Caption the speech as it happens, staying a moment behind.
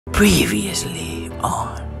Previously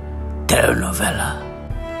on telenovela.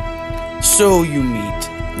 So you meet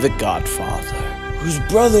the Godfather, whose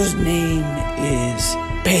brother's name is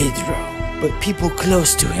Pedro, but people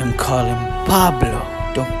close to him call him Pablo.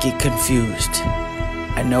 Don't get confused.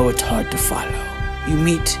 I know it's hard to follow. You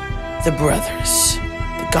meet the brothers,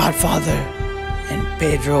 the Godfather and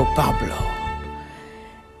Pedro Pablo.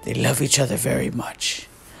 They love each other very much.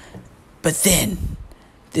 But then,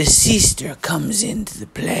 the sister comes into the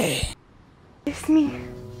play. It's me,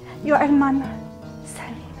 your hermana,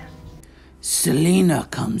 Selena. Selena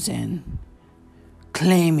comes in,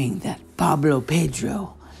 claiming that Pablo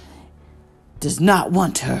Pedro does not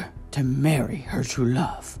want her to marry her true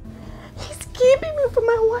love. He's keeping me from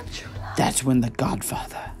my one true love. That's when the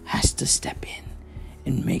Godfather has to step in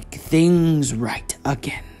and make things right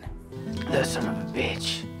again. The son of a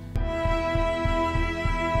bitch.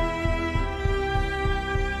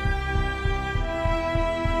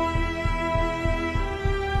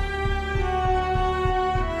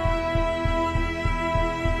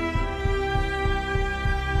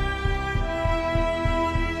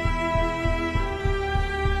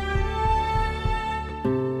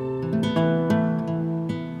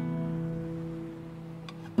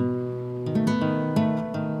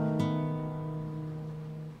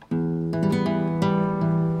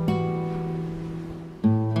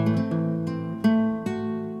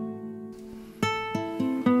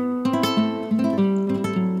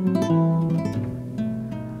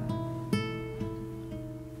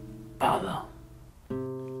 Pablo,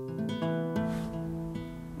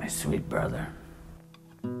 my sweet brother.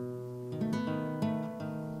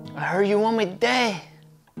 I heard you want me dead.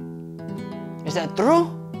 Is that true?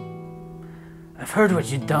 I've heard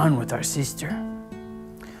what you've done with our sister,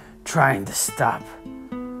 trying to stop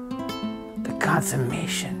the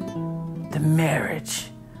consummation, the marriage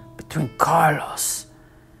between Carlos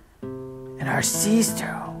and our sister.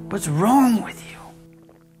 What's wrong with you?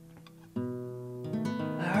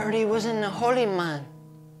 I heard he wasn't a holy man.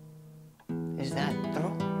 Is that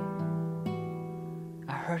true?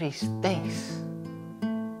 I heard he stinks.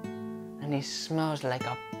 And he smells like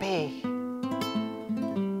a pig.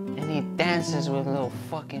 And he dances with little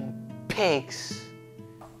fucking pigs.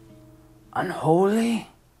 Unholy?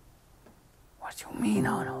 What do you mean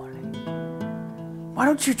unholy? Why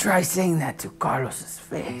don't you try saying that to Carlos's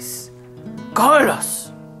face?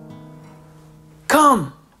 Carlos!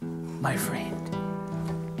 Come, my friend.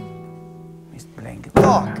 He's playing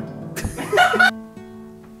guitar.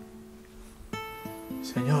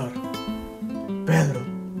 Señor, Pedro,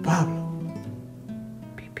 Pablo.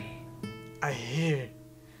 PP. I hear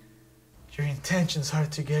your intentions are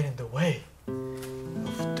to get in the way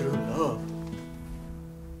of true love.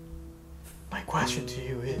 My question to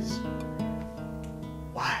you is,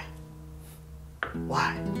 why?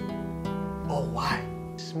 Why? Oh, why?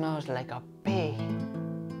 Smells like a pig.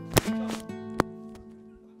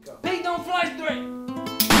 Pig don't fly straight!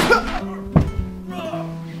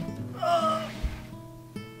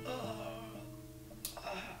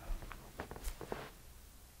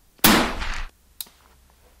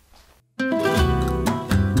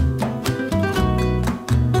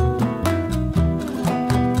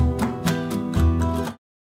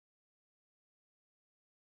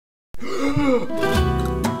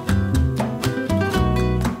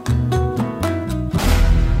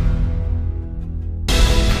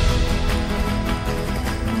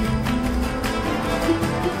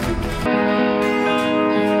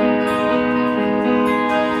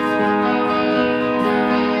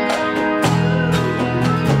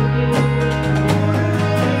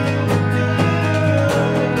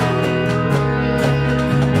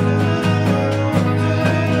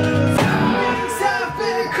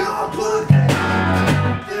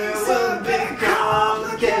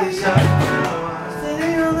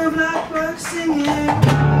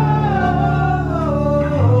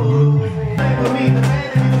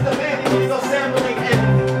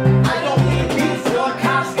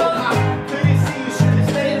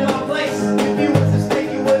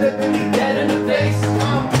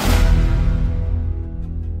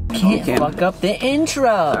 Can't fuck up the intro.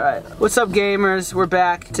 Alright, what's up gamers? We're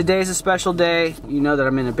back. Today's a special day. You know that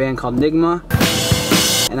I'm in a band called Nygma,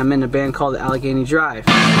 and I'm in a band called Allegheny Drive.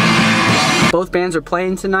 Both bands are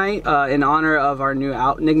playing tonight in honor of our new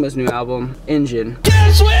Nygma's new album, Injun.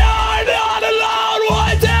 Guess we are not alone,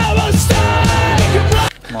 whatever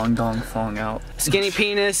stay. Long dong falling out. Skinny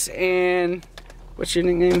Penis and what's your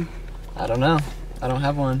nickname? I don't know. I don't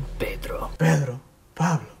have one. Pedro. Pedro,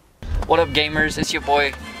 Pablo. What up, gamers? It's your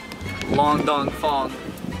boy, Long Dong Fong.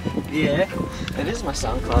 Yeah. It is my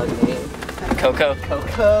SoundCloud name. Coco.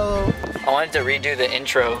 Coco. I wanted to redo the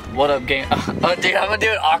intro. What up, game? Oh, dude, I'm gonna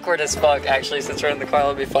do it awkward as fuck. Actually, since we're in the car,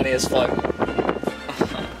 it'll be funny as fuck.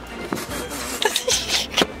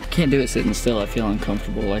 Can't do it sitting still. I feel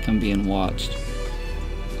uncomfortable, like I'm being watched.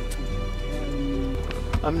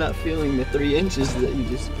 I'm not feeling the 3 inches that you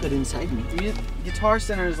just put inside me. Guitar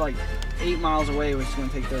Center is like 8 miles away, which is gonna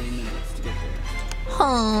take 30 minutes to get there.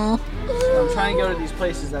 Aww. So I'm trying to go to these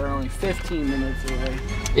places that are only 15 minutes away.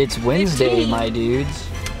 It's Wednesday, my dudes.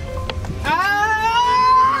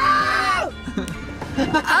 Ah!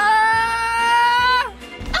 Ah!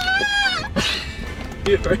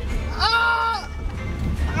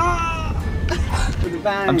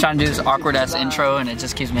 I'm trying to do this awkward ass intro and it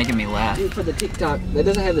just keeps making me laugh. Dude, for the TikTok, that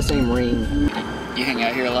doesn't have the same ring. You hang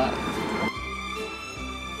out here a lot?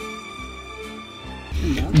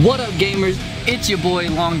 What up, gamers? It's your boy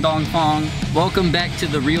Long Dong Fong. Welcome back to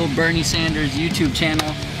the Real Burnie Sanders YouTube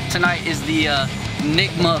channel. Tonight is the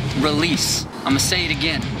Nygma release. I'm gonna say it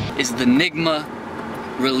again. It's the Nygma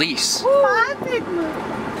release. My Nygma.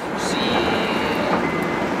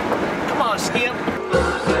 Come on, Skip.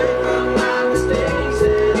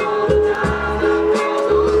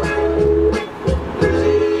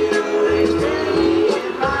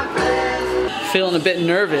 Feeling a bit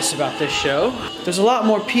nervous about this show. There's a lot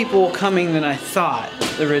more people coming than I thought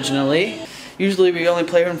originally. Usually we only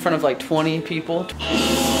play in front of like 20 people.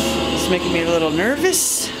 It's making me a little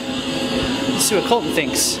nervous. Let's see what Colton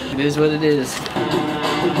thinks. It is what it is.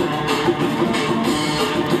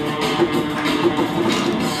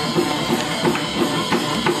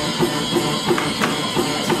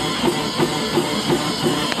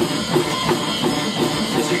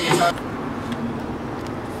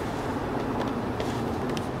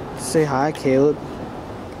 Say hi, Caleb.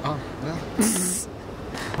 Oh, no.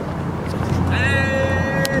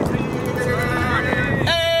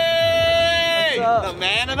 Hey! The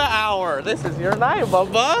man of the hour. This is your night,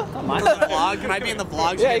 Bubba. Am I in the vlog? Can I be in the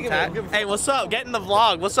vlog? Yeah, you can be. Hey, what's up? Get in the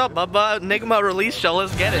vlog. What's up, Bubba? Nygma release show.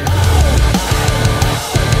 Let's get it.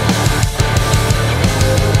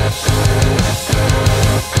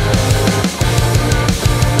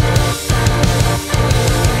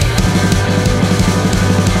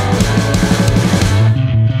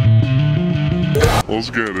 Let's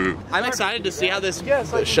get it. I'm excited to see how this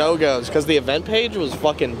show goes because the event page was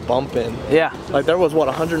fucking bumping. Yeah. Like there was what,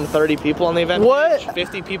 130 people on the event What? page?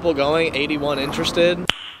 50 people going, 81 interested.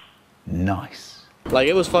 Nice. Like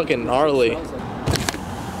it was fucking gnarly.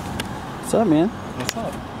 What's up, man? What's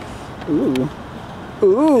up? Ooh.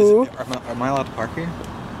 Ooh. Am I allowed to park here?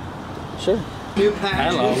 Sure.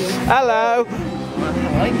 Hello. Hello. I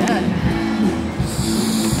like that.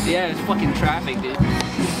 Yeah, it's fucking traffic, dude.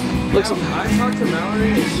 Looks. I talked to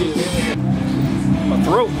Mallory and she my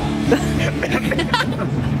throat.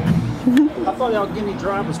 I thought Allegheny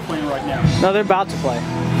Drive was playing right now. No, they're about to play.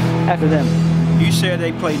 After them. You said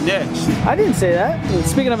they played next. I didn't say that.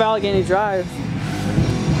 Speaking of Allegheny Drive.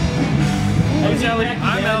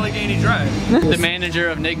 I'm Allegheny Drive. The manager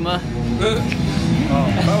of Nygma. Oh,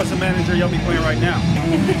 if I was the manager, y'all be playing right now.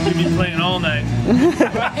 You'd be playing all night.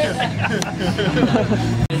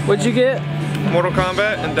 What'd you get? Mortal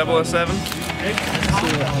Kombat and 007.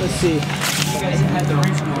 Let's see.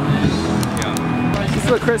 This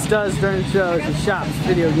is what Chris does during shows. He shops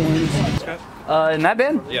video games. In that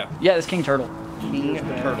band? Yeah. Yeah, it's King Turtle. King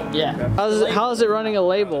Turtle. Yeah. How's it running a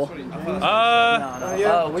label? Not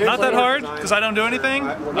that hard, because I don't do anything.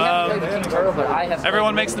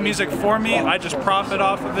 Everyone makes the music for me. I just profit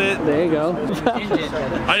off of it. There you go.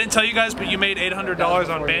 I didn't tell you guys, but you made $800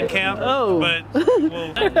 on Bandcamp. Oh. But,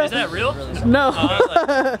 well, is that real? No.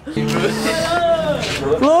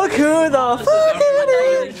 Look who the fuck it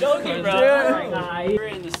is. Joking, bro. You're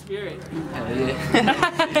in the spirit.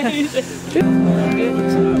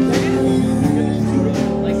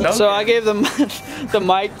 So I gave the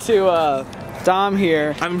mic to Dom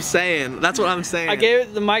here. I'm saying, that's what I'm saying. I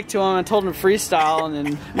gave the mic to him and told him to freestyle and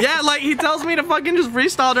then... Yeah, like he tells me to fucking just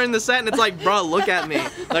freestyle during the set and it's like, bro, look at me.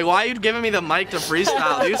 Like, why are you giving me the mic to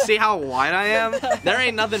freestyle? Do you see how white I am? There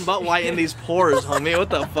ain't nothing but white in these pores, homie.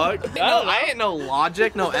 What the fuck? No, I ain't no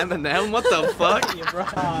Logic, no Eminem. What the fuck?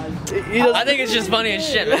 I think it's just funny as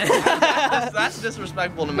shit, man. That's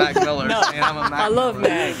disrespectful to Mac Miller. saying I'm a Mac I love Miller.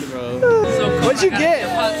 Mac, bro. What'd you get?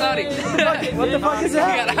 Hot toddy. What the fuck is that?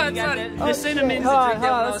 We got hot toddy. The cinnamons to drink that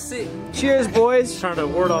when I was sick. Cheers, boys. Trying to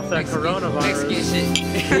ward off that coronavirus. Mexican shit.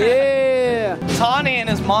 Yeah. Tawny and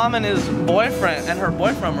his mom and his boyfriend and her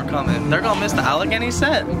boyfriend were coming. They're gonna miss the Allegheny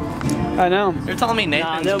set. I know. You're telling me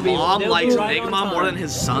Nathan's mom likes Nygma more than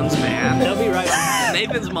his son's man? They'll be right back.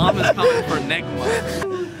 Nathan's mom is coming for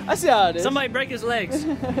Nygma. I see how it is. Somebody break his legs.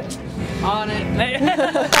 On it. Hey,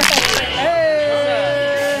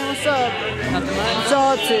 what's up? Nothing much. It's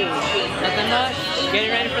all too. Nothing much.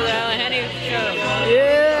 Getting ready for the Henny show.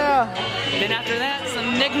 Yeah. Then after that,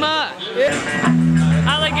 some Nygma. Yeah.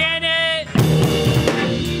 Allegheny.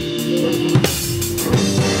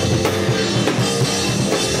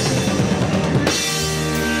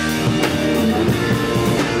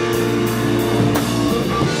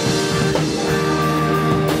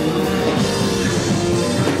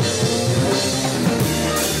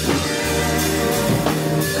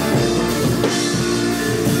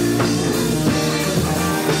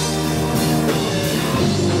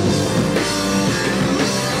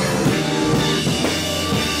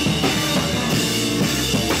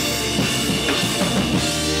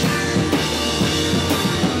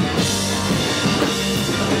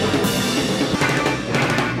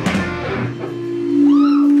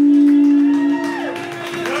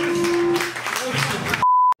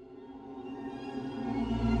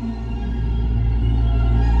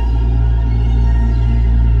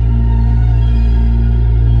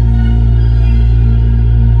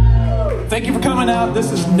 Thank you for coming out.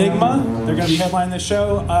 This is Nygma. They're going to be headlining this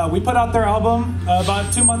show. We put out their album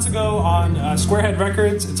about 2 months ago on Squarehead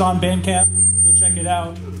Records. It's on Bandcamp. Go check it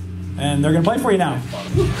out. And they're going to play for you now.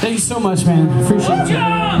 Thank you so much, man. Appreciate it. You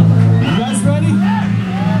guys ready?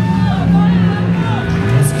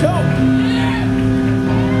 Let's go.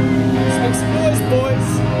 Let's make some noise, boys.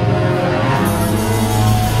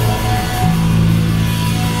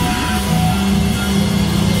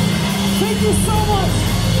 Thank you so much.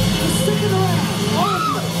 Sticking around, all of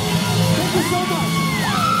you. Thank you so much.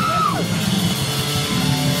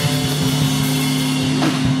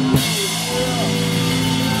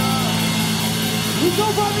 We go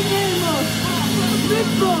by the name of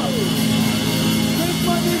Nygma.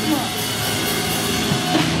 Nygma.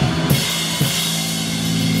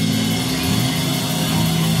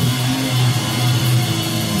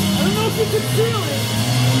 I don't know if you can feel it,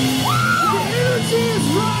 but the energy is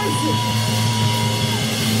rising.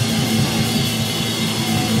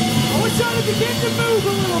 I want y'all to begin to move a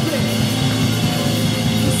little bit.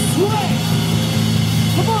 Sway.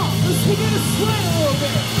 Come on, let's begin to sway a little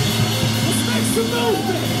bit. Let's make some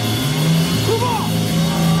movement. Come on.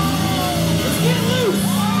 Let's get loose.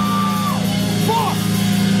 Fuck.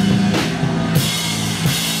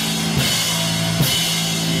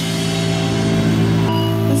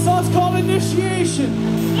 This song's called Initiation.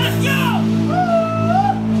 Let's go!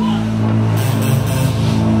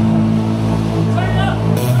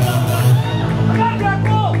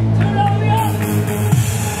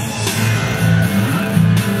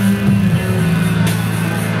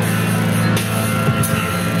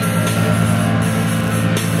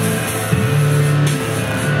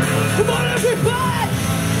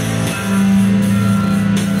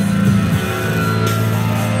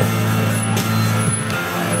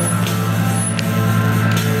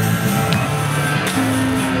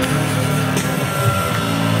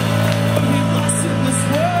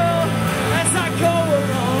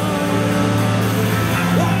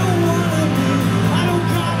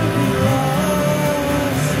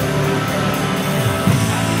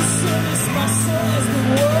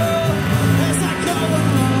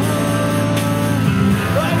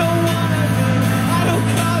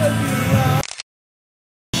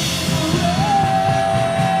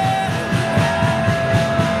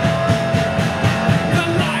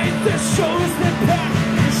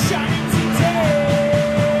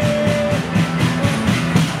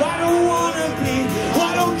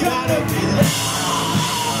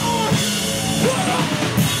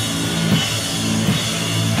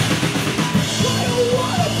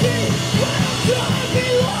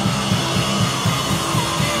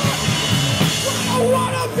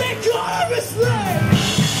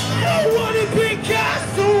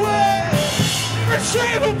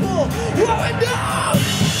 Irretrievable, growing down.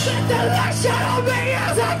 Let the light shine on me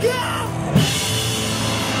as I go.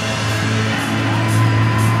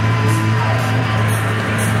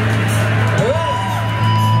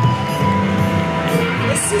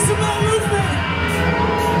 Let's see some more movement.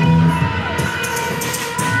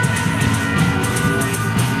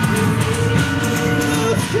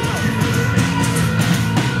 Let's go.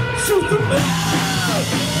 Shoot the moon.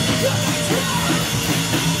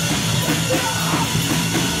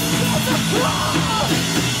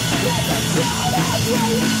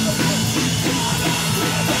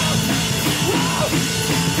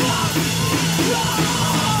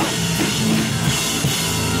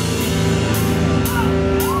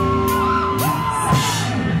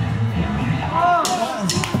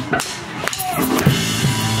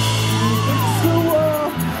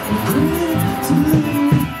 To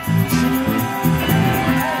leave.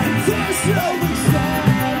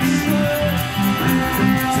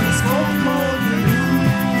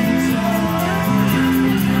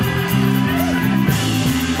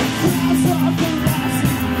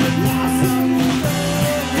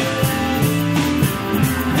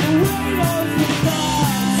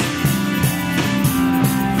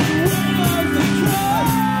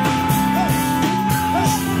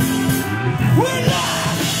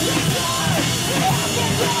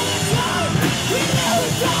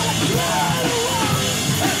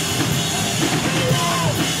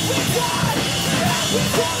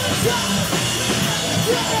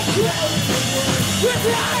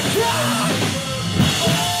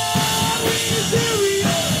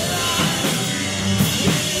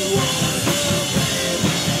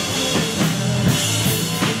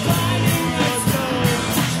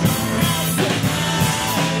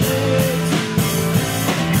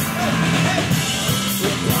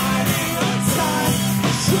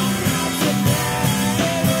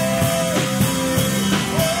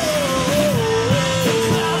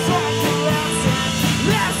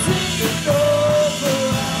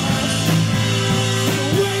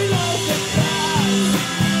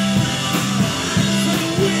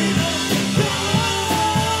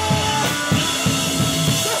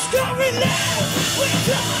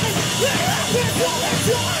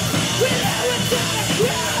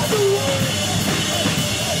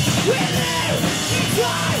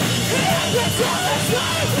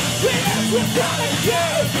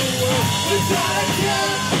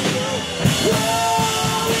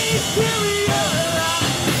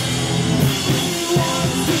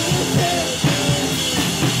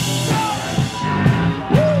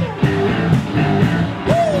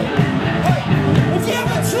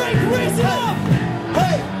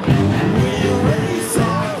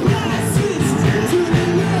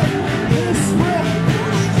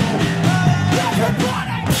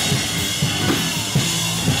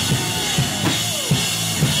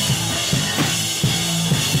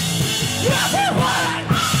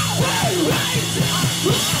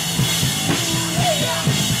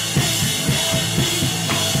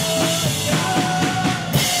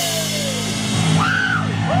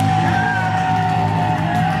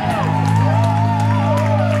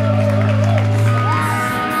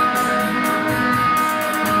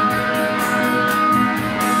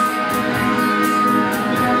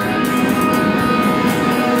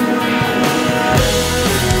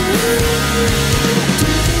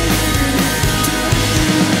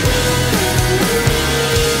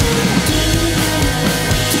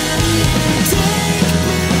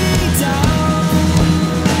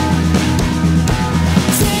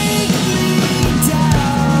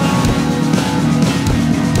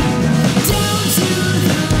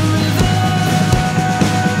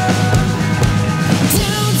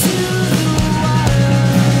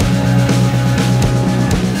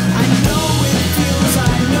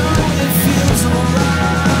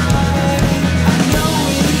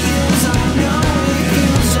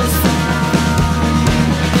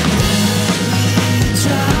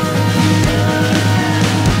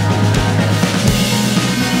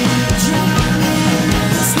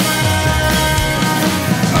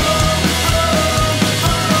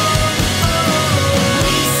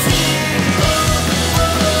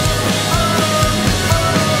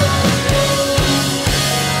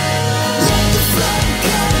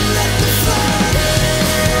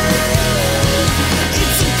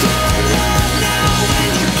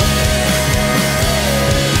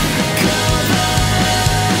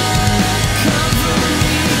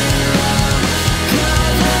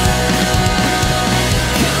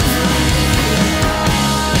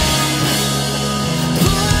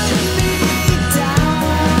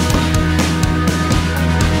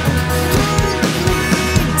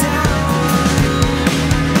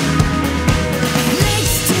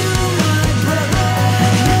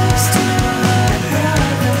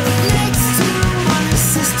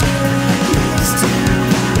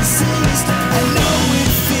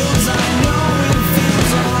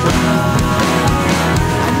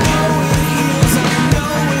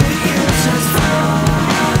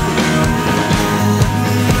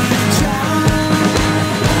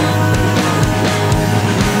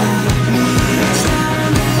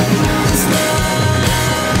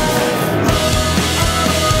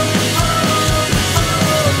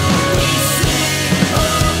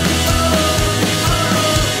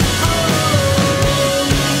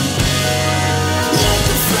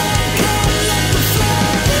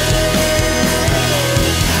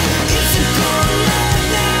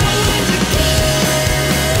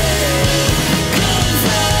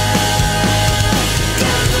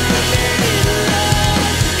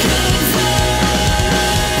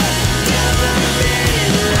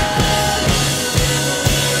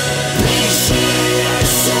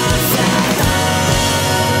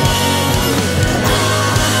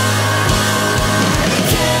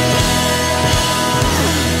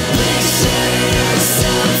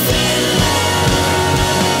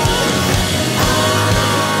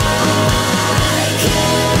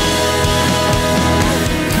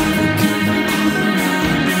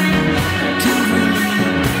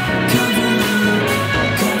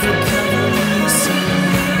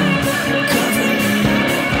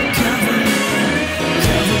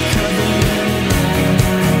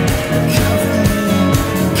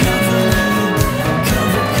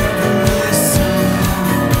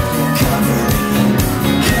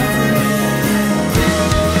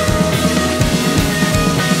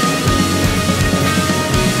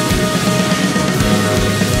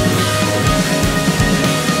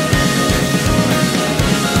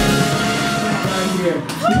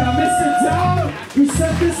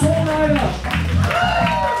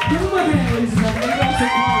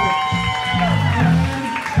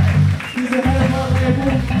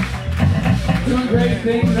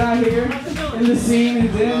 things out here in the scene, and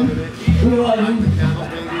then we love him.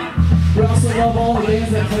 We also love all the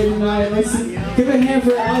bands that play tonight. Let's give a hand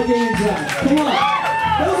for Allegheny Drive. Come on.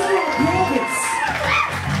 Those are our brothers.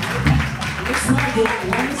 Let's not get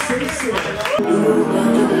one stay still.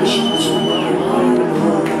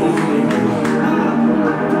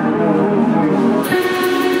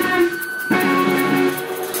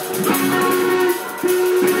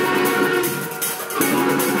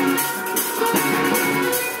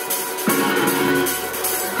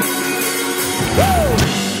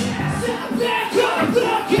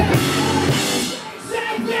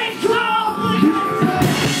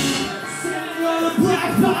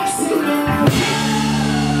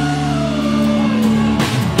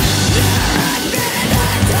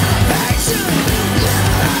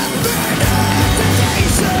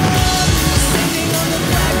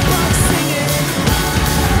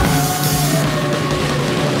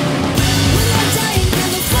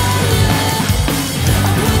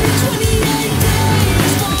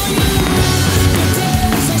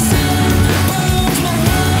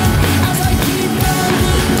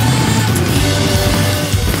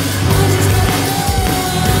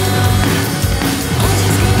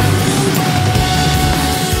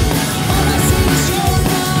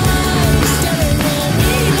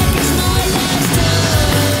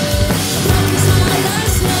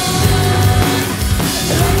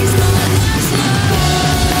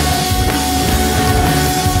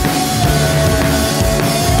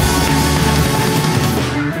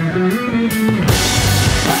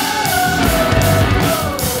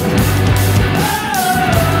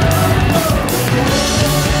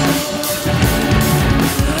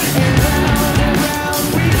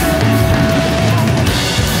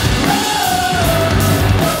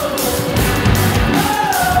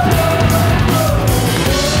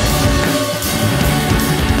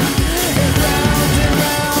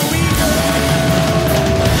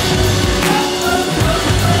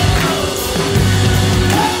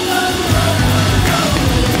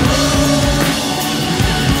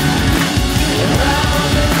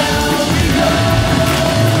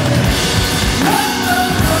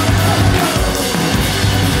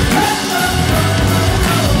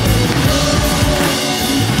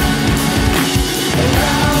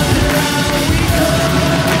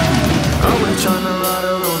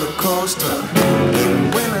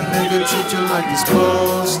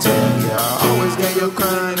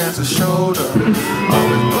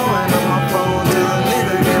 Always blowing up my phone till a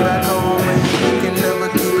nigga get back home and you can never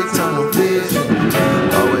keep it tunnel vision.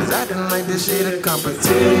 Always acting like this shit a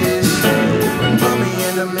competition. Put me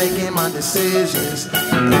into making my decisions.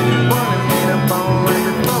 Wanted me to bone right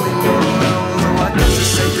before we move on, so I guess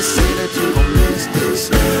it's safe to say that you gon' miss this.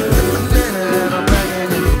 The banana that I'm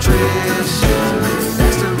packing in nutrition.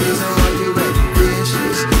 That's the reason why you ready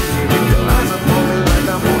dishes. Your eyes up on me like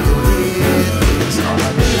I'm on your head. All I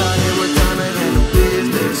need out here with time to handle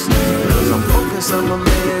business. Cause I'm focused on my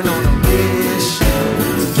man on a mission.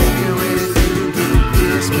 Can't get ready till you get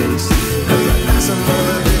dismissed. Cause I got some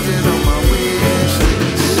other bitches on my wish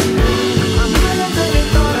list. I'm better than you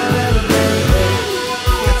thought I'd ever be.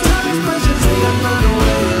 Your time is precious, ain't got no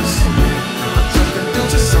ways. I'm talking to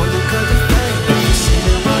just on you cause you're fake. You see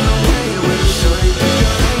me run away with a shorty,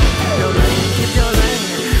 keep your lane. Keep your lane,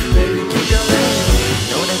 baby, keep your lane.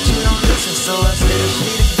 Know that you don't listen, so I say the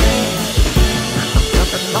shit again. I'm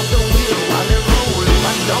jumping off the wheel while it rolls. If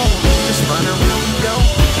I don't, just running where we go.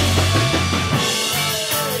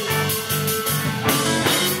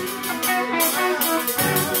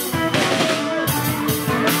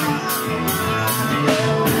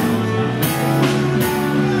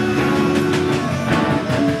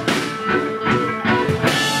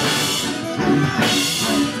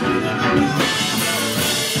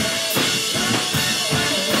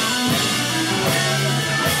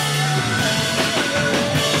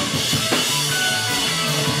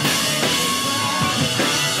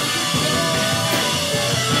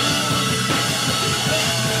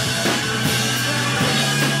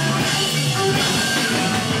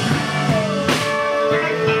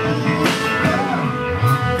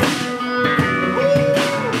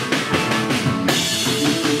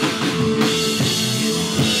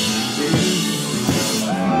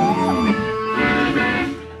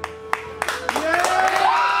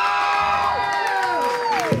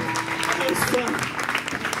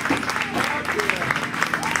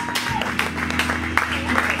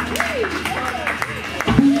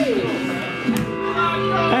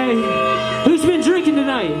 Hey, who's been drinking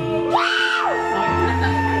tonight?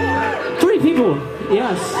 3 people.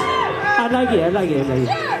 Yes. I like it. I like it. I like it.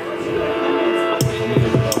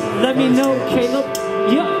 Let me know, Caleb.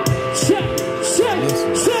 Yep. Check.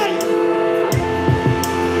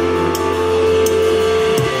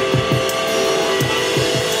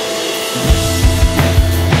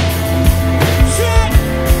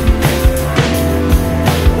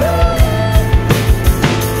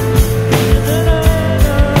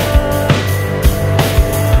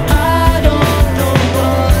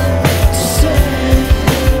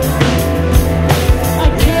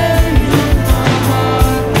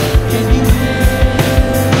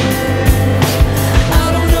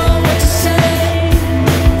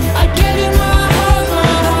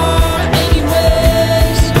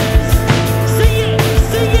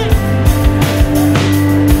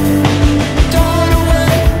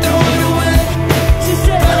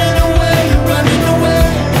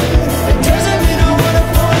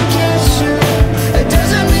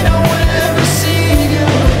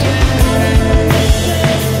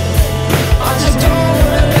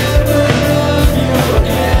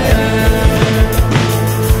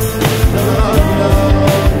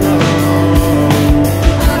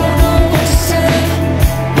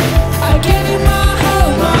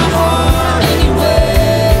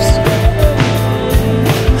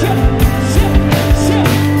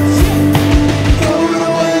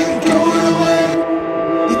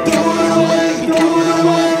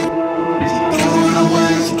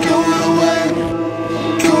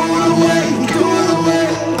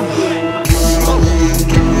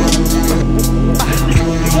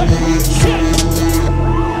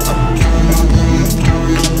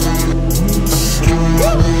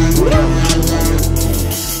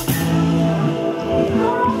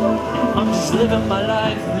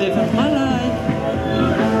 living my life.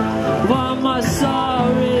 Why am I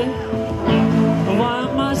sorry? Why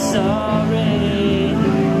am I sorry?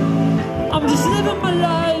 I'm just living my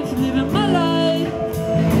life, living my life.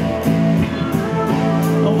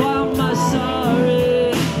 Why am I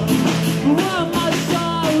sorry? Why am I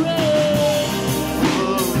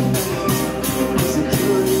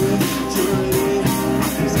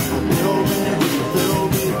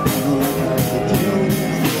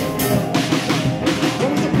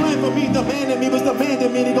Demanding me was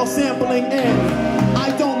demanding me to go sampling air.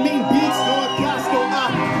 I don't mean beats nor gospel. I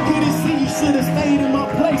couldn't see you should have stayed in my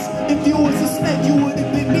place. If you was a snake, you would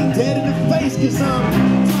have been me dead in the face. Cause I'm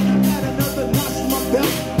trying to add another notch to my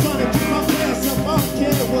belt, trying to keep my pants up. I don't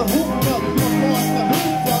care what who felt before the who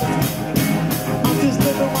felt. I'm just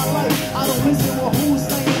living my life. I don't listen to what who's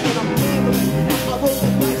saying, and I'm handling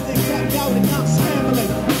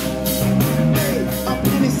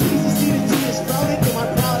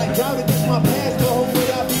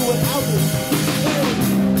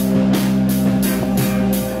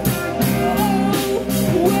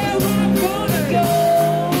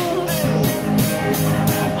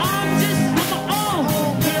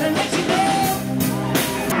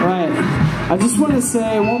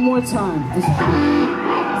say one more time.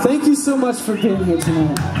 Thank you so much for being here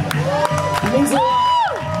tonight. It means a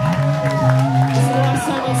lot. This is the last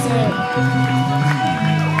time I say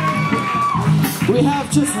it. We have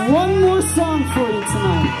just one more song for you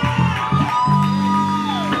tonight.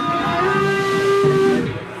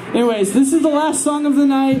 Anyways, this is the last song of the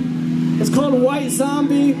night. It's called White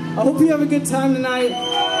Zombie. I hope you have a good time tonight.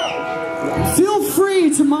 Feel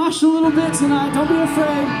free to mosh a little bit tonight. Don't be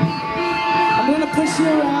afraid. I'm gonna push you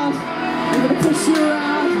around. I'm gonna push you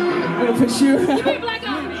around. I'm gonna push you around.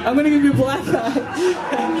 I'm gonna give you a black eye.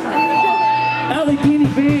 Allegheny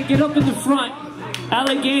band, get up in the front.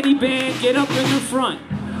 Allegheny band, get up in the front.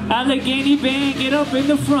 Allegheny band, get up in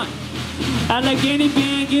the front. Allegheny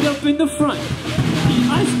band, get up in the front.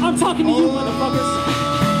 I'm talking to you, motherfuckers.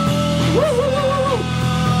 Woo, woo, woo, woo.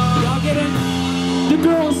 Y'all get in? The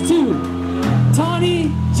girls too.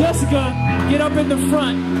 Tawny, Jessica, get up in the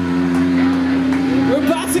front. We're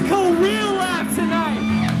about to go real rap tonight.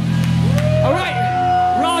 All right,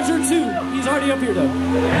 Roger too. He's already up here though.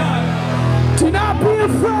 Do not be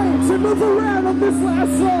afraid to move around on this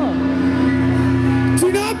last song.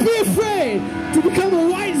 Do not be afraid to become a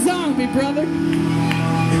white zombie, brother.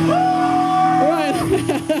 All right.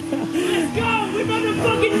 Let's go. We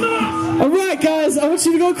motherfucking must. All right, guys. I want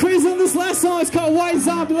you to go crazy on this last song. It's called White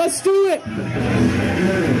Zombie. Let's do it.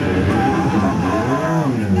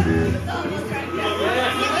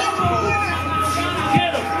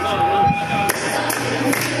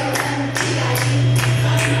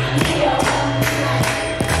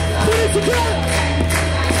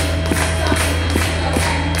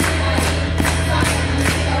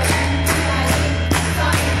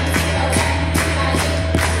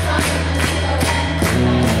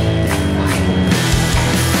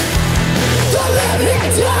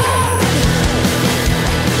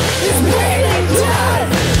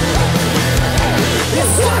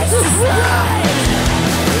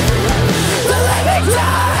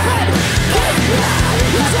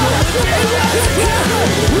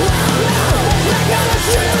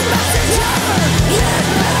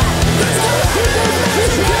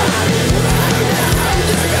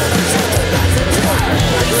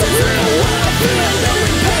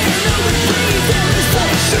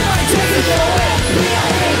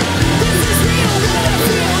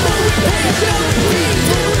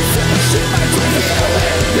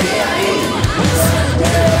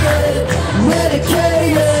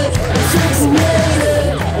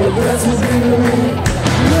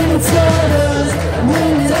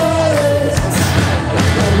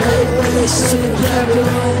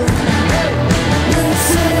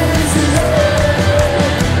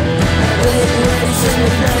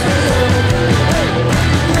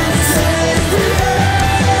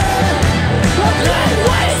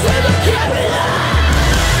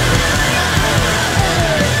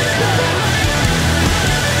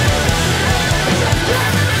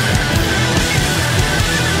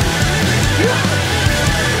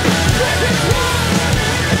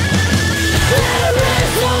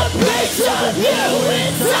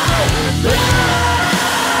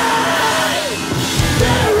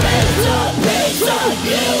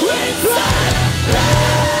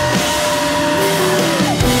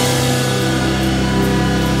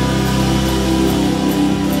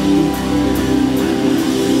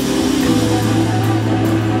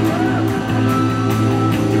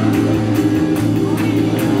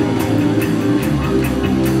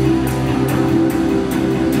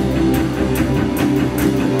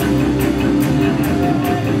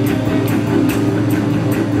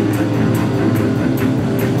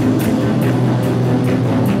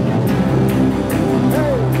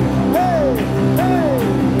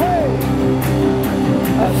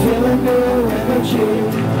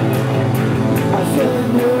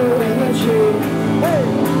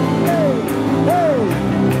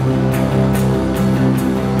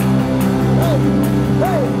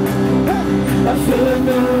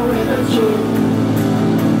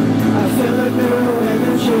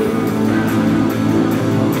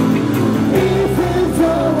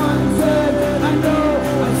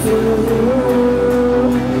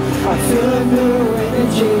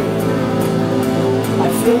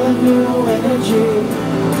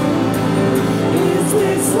 Is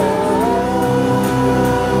this love?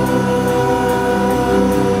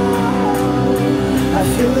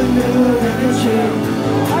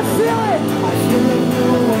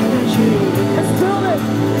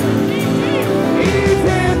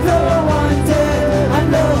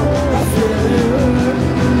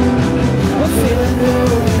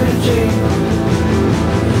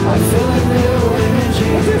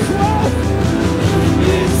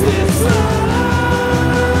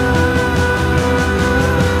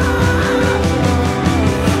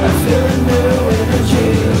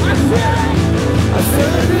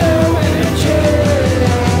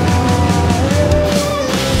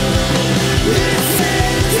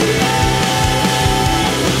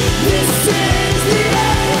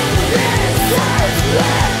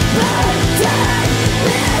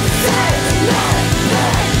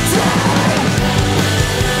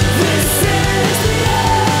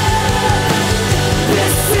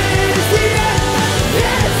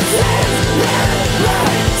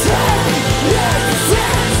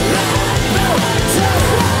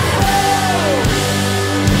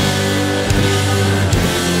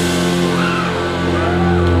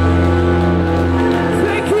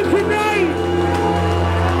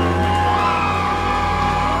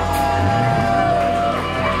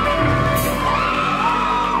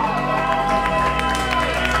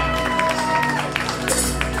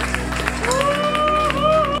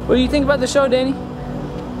 What do you think about the show, Danny?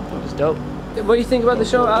 It's dope. What do you think about the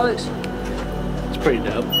show, Alex? It's pretty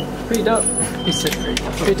dope. Pretty dope. He said pretty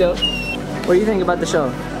dope. Pretty dope. What do you think about the show?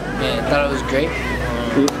 Man, I thought it was great.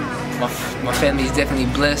 My family is definitely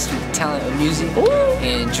blessed with the talent of music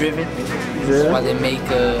and driven. That's why they make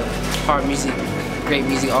hard music, great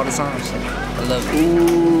music all the time. So I love it.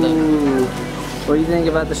 Love it. What do you think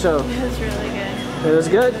about the show? It was really good. It was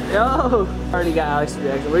good? Yo! Already got Alex's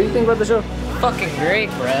reaction. What do you think about the show? Fucking great,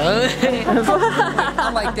 bro.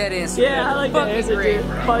 I like that answer. Yeah, I like that answer, great, dude.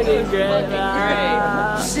 bro. Fucking great.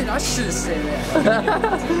 Shit, I should have said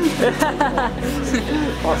that.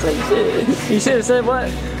 You should have said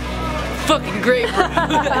what? Fucking great,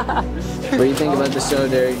 bro. What do you think about the show,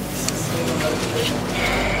 Derek?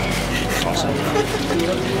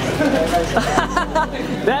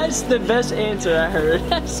 That's the best answer I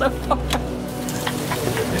heard so far.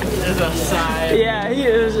 There's a sigh. Yeah,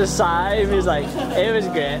 it was a sigh. He was like, it was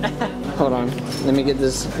great. Hold on. Let me get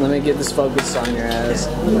this focused on your ass.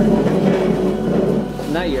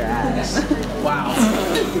 Not your ass. Wow.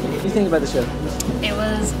 What do you think about the show? It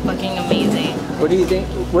was fucking amazing. What do you think?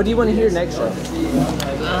 What do you want to hear next show?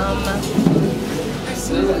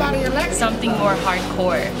 Something more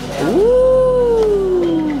hardcore. Ooh.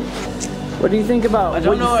 What do you think about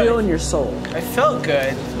what you feel in your soul? I felt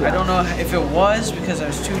good. I don't know if it was because I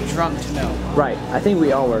was too drunk to know. Right. I think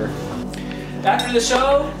we all were. After the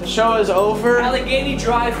show is over. Allegheny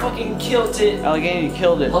Drive fucking killed it. Allegheny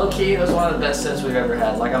killed it. Low key, it was one of the best sets we've ever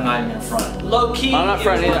had. Like, I'm not even in front. Low key, I'm not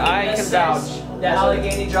front either. I can vouch that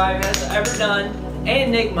Allegheny Drive has ever done,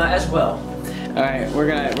 and Nygma as well. All right, we're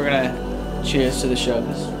gonna cheers to the show.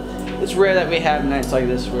 It's rare that we have nights like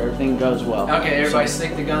this where everything goes well. Okay, everybody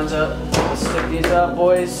stick the guns up. Let's stick these up,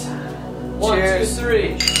 boys. 1, 2,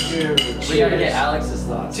 3. Cheers. We gotta get Alex's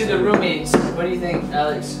thoughts. To the roommates. What do you think,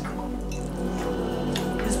 Alex?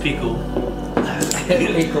 It's pickle.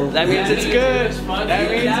 Pickle. That means it's good. That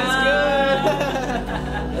means it's good.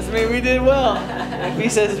 That means we did well. If he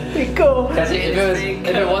says pickle. If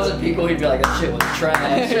it wasn't pickle, he'd be like, that shit was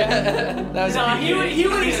trash. He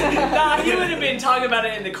would have been talking about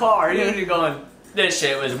it in the car. He would have been going, this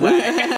shit was whack.